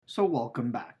So,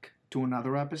 welcome back to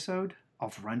another episode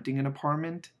of Renting an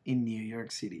Apartment in New York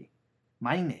City.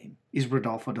 My name is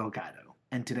Rodolfo Delgado,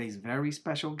 and today's very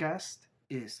special guest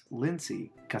is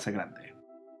Lindsay Casagrande.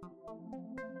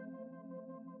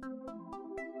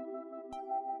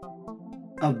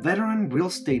 A veteran real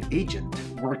estate agent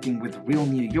working with Real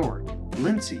New York,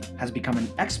 Lindsay has become an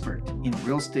expert in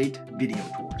real estate video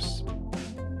tours.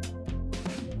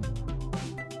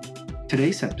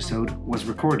 Today's episode was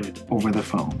recorded over the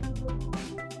phone.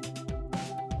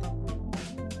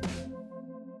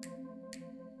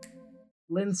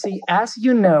 Lindsay, as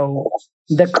you know,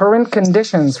 the current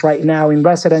conditions right now in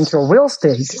residential real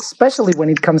estate, especially when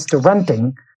it comes to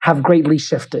renting, have greatly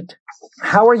shifted.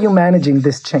 How are you managing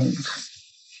this change?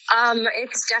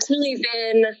 It's definitely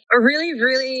been a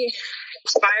really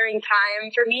inspiring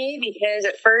time for me because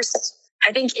at first,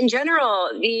 I think in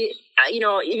general,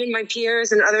 even my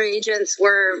peers and other agents we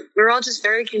were all just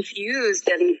very confused,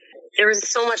 and there was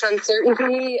so much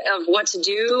uncertainty of what to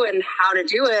do and how to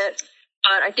do it.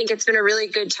 But I think it's been a really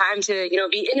good time to,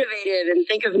 be innovative and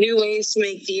think of new ways to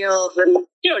make deals and,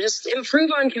 just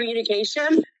improve on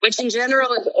communication, which in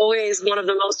general is always one of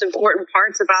the most important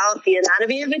parts about the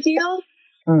anatomy of a deal.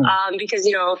 Because,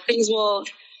 things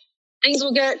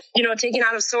will get, taken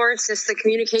out of sorts if the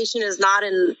communication is not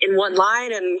in one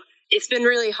line. And it's been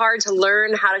really hard to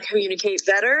learn how to communicate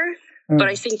better. But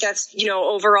I think that's,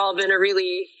 overall been a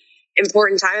really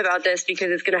important time about this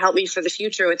because it's going to help me for the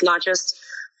future with not just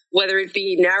whether it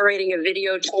be narrating a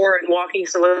video tour and walking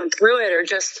someone through it or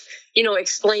just,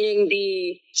 explaining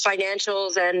the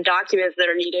financials and documents that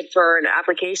are needed for an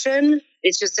application.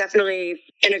 It's just definitely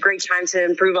been a great time to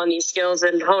improve on these skills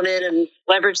and hone in and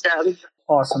leverage them.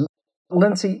 Awesome.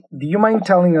 Lindsay, do you mind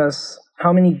telling us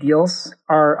how many deals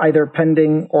are either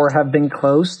pending or have been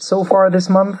closed so far this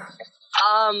month?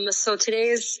 So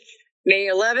today's May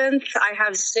 11th. I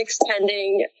have 6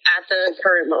 pending at the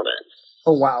current moment.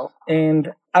 Oh, wow.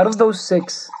 And out of those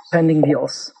 6 pending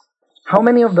deals, how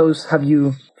many of those have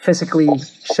you physically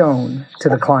shown to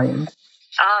the client?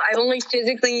 I've only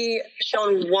physically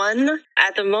shown 1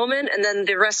 at the moment, and then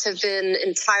the rest have been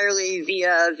entirely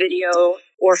via video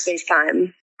or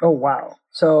FaceTime. Oh, wow.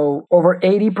 So over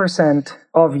 80%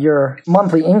 of your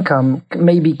monthly income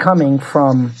may be coming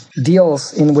from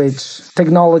deals in which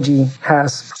technology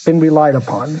has been relied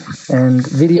upon and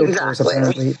video tours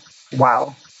apparently.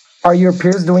 Wow. Are your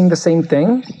peers doing the same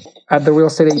thing at the real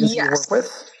estate agency you work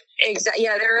with? Exactly.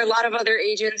 Yeah, there are a lot of other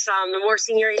agents, the more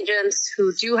senior agents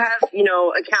who do have,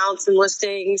 accounts and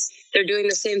listings. They're doing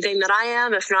the same thing that I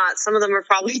am. If not, some of them are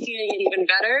probably doing it even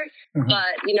better. Mm-hmm.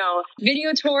 But,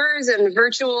 video tours and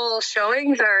virtual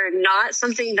showings are not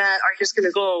something that are just going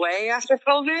to go away after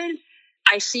COVID.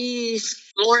 I see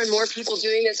more and more people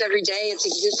doing this every day. It's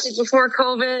existed before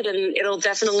COVID, and it'll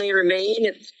definitely remain.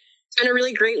 It's been a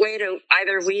really great way to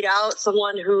either weed out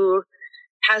someone who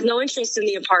has no interest in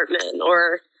the apartment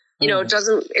or, it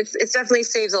definitely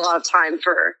saves a lot of time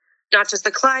for not just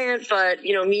the client, but,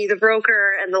 me, the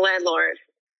broker, and the landlord.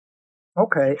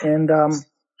 Okay. And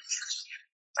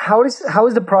how is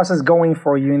the process going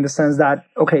for you in the sense that,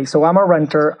 okay, so I'm a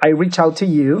renter, I reach out to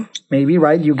you, maybe,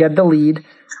 right? You get the lead.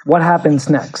 What happens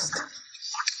next?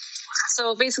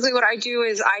 So basically what I do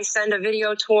is I send a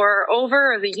video tour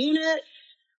over of the unit.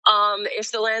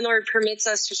 If the landlord permits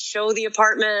us to show the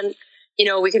apartment,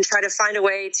 we can try to find a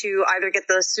way to either get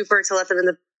the super to let them in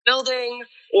the building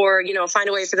or, find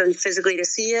a way for them physically to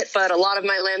see it. But a lot of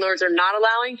my landlords are not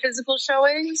allowing physical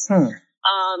showings and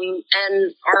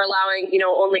are allowing,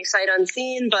 only sight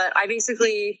unseen. But I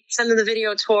basically send them the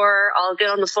video tour. I'll get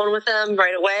on the phone with them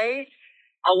right away.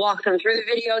 I'll walk them through the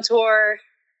video tour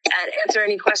and answer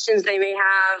any questions they may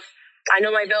have. I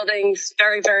know my buildings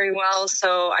very, very well,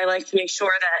 so I like to make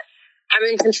sure that I'm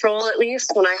in control at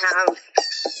least when I have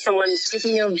someone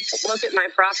taking a look at my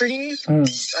property.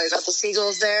 Sorry about the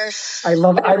seagulls there. I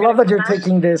love that you're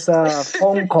taking this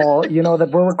phone call, that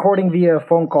we're recording via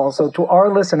phone call. So to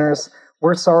our listeners,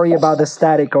 we're sorry about the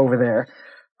static over there.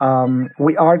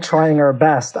 We are trying our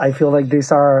best. I feel like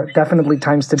these are definitely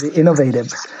times to be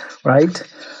innovative, right?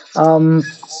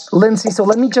 Lindsay, so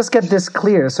let me just get this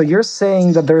clear. So you're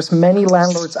saying that there's many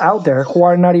landlords out there who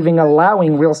are not even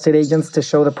allowing real estate agents to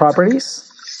show the properties?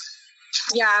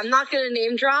 Yeah, I'm not going to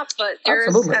name drop, but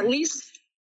there's at least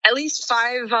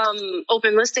 5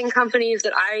 open listing companies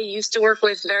that I used to work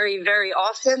with very, very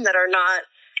often that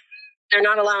they're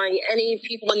not allowing any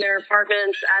people in their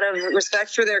apartments out of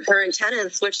respect for their current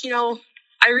tenants, which,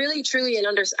 I really truly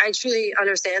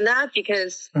understand that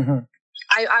because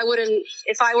I wouldn't,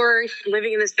 if I were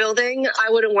living in this building, I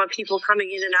wouldn't want people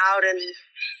coming in and out and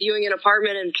viewing an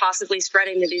apartment and possibly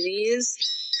spreading the disease.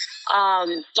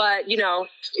 But,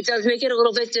 it does make it a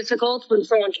little bit difficult when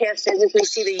someone can't physically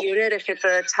see the unit if it's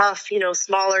a tough,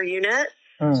 smaller unit.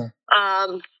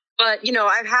 But,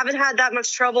 I haven't had that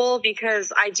much trouble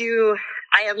because I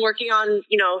am working on,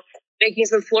 making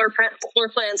some floor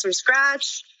plans from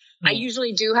scratch. I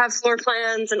usually do have floor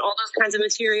plans and all those kinds of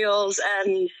materials.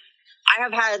 And I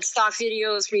have had stock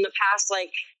videos from the past,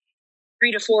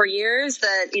 3 to 4 years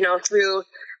that, through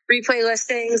replay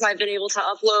listings, I've been able to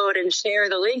upload and share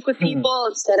the link with people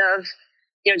instead of,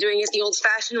 doing it the old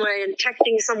fashioned way and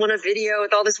texting someone a video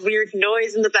with all this weird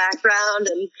noise in the background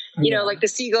and, like the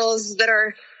seagulls that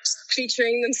are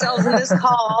featuring themselves in this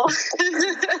call.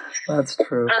 That's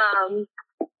true.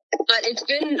 But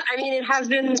it has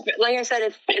been, like I said,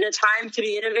 it's been a time to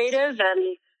be innovative,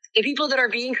 and the people that are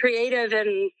being creative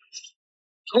and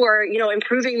who are,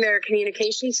 improving their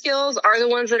communication skills are the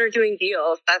ones that are doing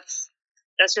deals. That's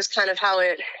just kind of how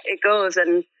it goes.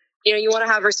 And, you want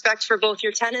to have respect for both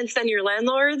your tenants and your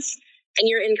landlords and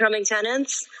your incoming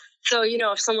tenants. So,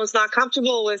 if someone's not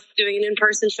comfortable with doing an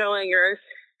in-person showing or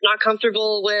not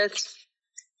comfortable with,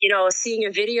 seeing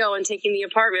a video and taking the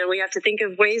apartment, we have to think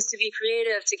of ways to be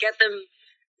creative to get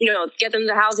them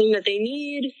the housing that they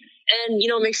need and,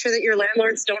 make sure that your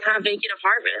landlords don't have vacant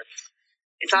apartments.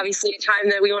 It's obviously a time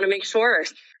that we want to make sure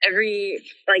every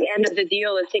end of the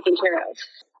deal is taken care of.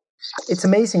 It's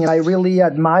amazing. And I really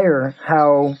admire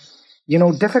how,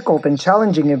 difficult and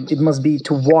challenging it must be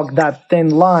to walk that thin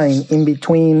line in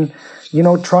between,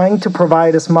 trying to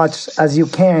provide as much as you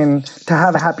can to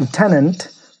have a happy tenant,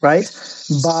 right?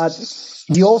 But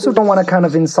you also don't want to kind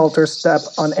of insult or step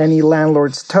on any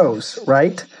landlord's toes,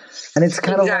 right? And it's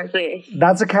kind of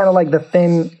that's a kind of like the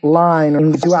thin line,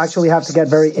 and you actually have to get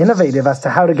very innovative as to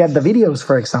how to get the videos,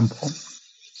 for example.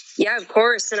 Yeah, of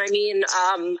course. And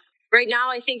right now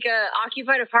I think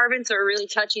occupied apartments are a really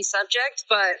touchy subject,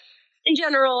 but in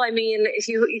general, if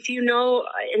you know,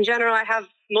 in general, I have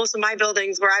most of my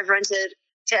buildings where I've rented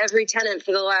to every tenant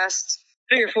for the last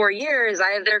 3 or 4 years.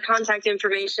 I have their contact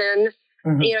information.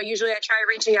 Usually I try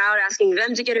reaching out, asking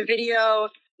them to get a video.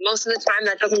 Most of the time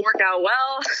that doesn't work out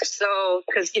well. So,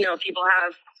 because, people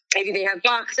maybe they have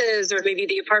boxes or maybe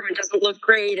the apartment doesn't look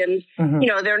great. And,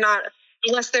 they're not,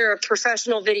 unless they're a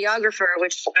professional videographer,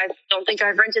 which I don't think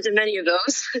I've rented to many of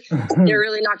those, they're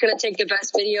really not going to take the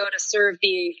best video to serve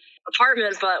the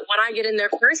apartment. But when I get in there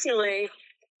personally,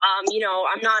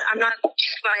 I'm not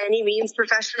by any means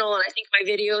professional, and I think my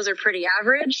videos are pretty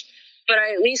average, but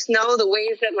I at least know the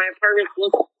ways that my apartments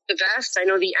look the best. I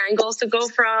know the angles to go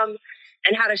from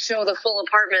and how to show the full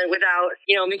apartment without,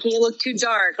 making it look too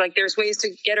dark. Like there's ways to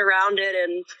get around it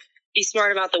and be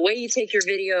smart about the way you take your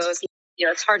videos.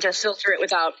 It's hard to filter it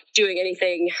without doing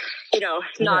anything,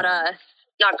 not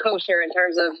kosher in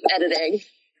terms of editing.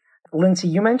 Lindsay,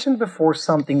 you mentioned before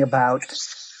something about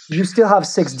you still have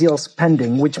 6 deals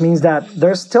pending, which means that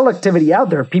there's still activity out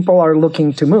there. People are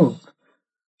looking to move.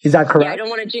 Is that correct? Yeah, I don't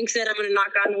want to jinx it. I'm going to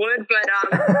knock on wood, but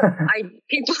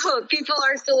people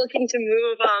are still looking to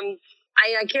move.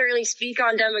 I can't really speak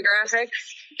on demographics,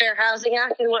 Fair Housing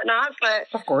Act and whatnot, but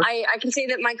of course. I can say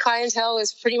that my clientele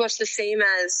is pretty much the same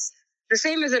as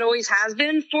it always has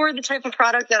been for the type of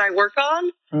product that I work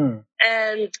on.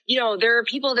 And, there are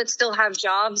people that still have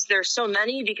jobs. There's so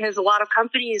many because a lot of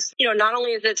companies, not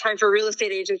only is it time for real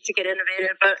estate agents to get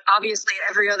innovative, but obviously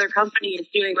every other company is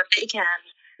doing what they can.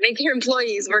 Make their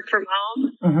employees work from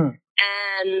home.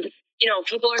 And,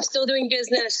 people are still doing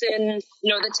business in,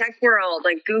 the tech world.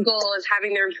 Like Google is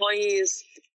having their employees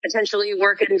potentially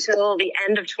work until the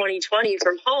end of 2020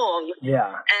 from home.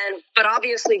 Yeah. But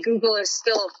obviously Google is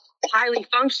still highly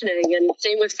functioning, and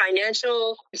same with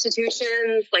financial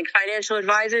institutions. Like financial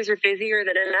advisors are busier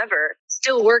than ever,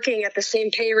 still working at the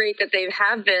same pay rate that they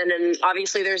have been. And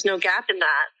obviously there's no gap in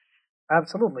that.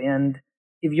 Absolutely. And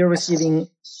if you're receiving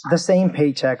the same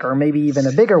paycheck or maybe even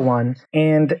a bigger one,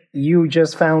 and you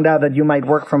just found out that you might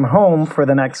work from home for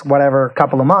the next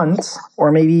couple of months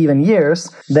or maybe even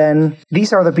years, then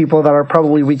these are the people that are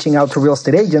probably reaching out to real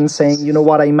estate agents saying, you know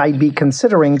what, I might be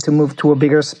considering to move to a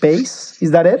bigger space. Is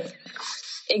that it?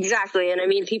 Exactly. And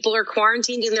people are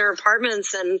quarantined in their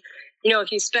apartments, and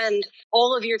if you spend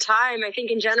all of your time, I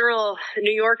think in general,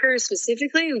 New Yorkers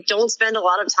specifically don't spend a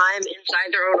lot of time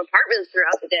inside their own apartments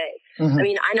throughout the day.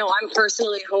 I know I'm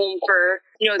personally home for,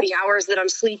 the hours that I'm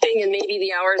sleeping and maybe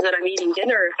the hours that I'm eating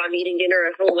dinner, if I'm eating dinner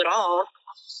at home at all.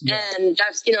 Yeah. And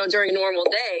that's, during a normal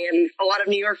day. And a lot of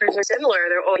New Yorkers are similar.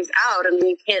 They're always out, and when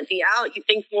you can't be out, you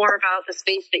think more about the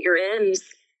space that you're in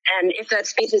and if that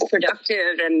space is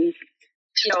productive and,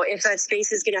 if that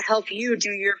space is going to help you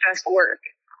do your best work.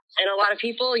 And a lot of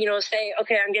people, say,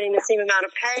 okay, I'm getting the same amount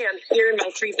of pay. I'm here in my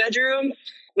 3-bedroom.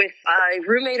 with a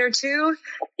roommate or two,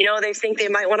 they think they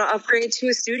might want to upgrade to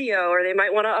a studio, or they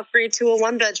might want to upgrade to a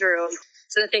 1-bedroom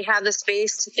so that they have the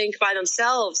space to think by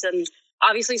themselves. And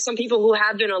obviously some people who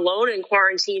have been alone in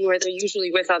quarantine, where they're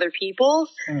usually with other people,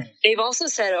 they've also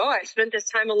said, I spent this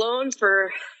time alone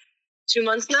for 2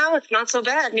 months now. It's not so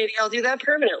bad. Maybe I'll do that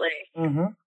permanently. Mm-hmm.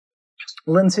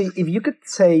 Lindsay, if you could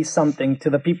say something to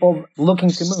the people looking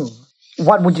to move,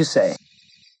 what would you say?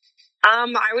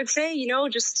 I would say,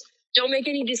 just don't make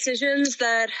any decisions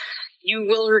that you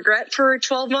will regret for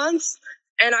 12 months.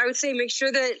 And I would say make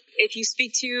sure that if you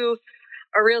speak to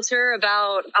a realtor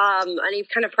about any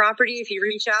kind of property, if you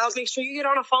reach out, make sure you get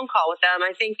on a phone call with them.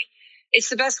 I think it's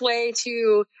the best way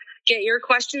to get your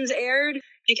questions aired,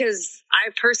 because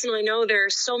I personally know there are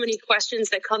so many questions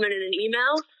that come in an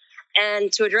email,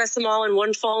 and to address them all in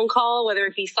one phone call, whether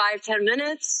it be 5-10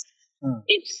 minutes,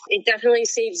 it definitely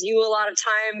saves you a lot of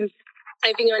time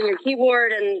typing on your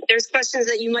keyboard. And there's questions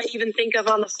that you might even think of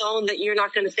on the phone that you're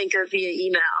not going to think of via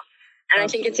email. And I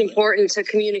think it's important to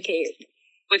communicate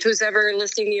with who's ever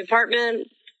listing the apartment,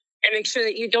 and make sure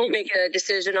that you don't make a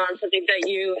decision on something that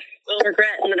you will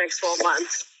regret in the next 12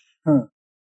 months.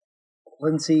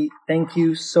 Lindsay, thank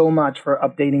you so much for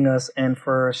updating us and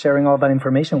for sharing all that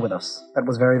information with us. That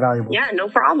was very valuable. Yeah, no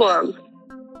problem.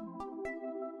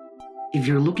 If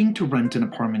you're looking to rent an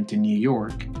apartment in New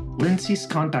York, Lindsay's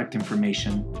contact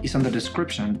information is on the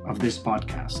description of this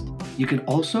podcast. You can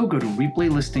also go to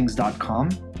replaylistings.com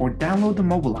or download the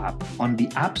mobile app on the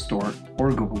App Store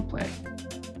or Google Play.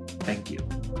 Thank you.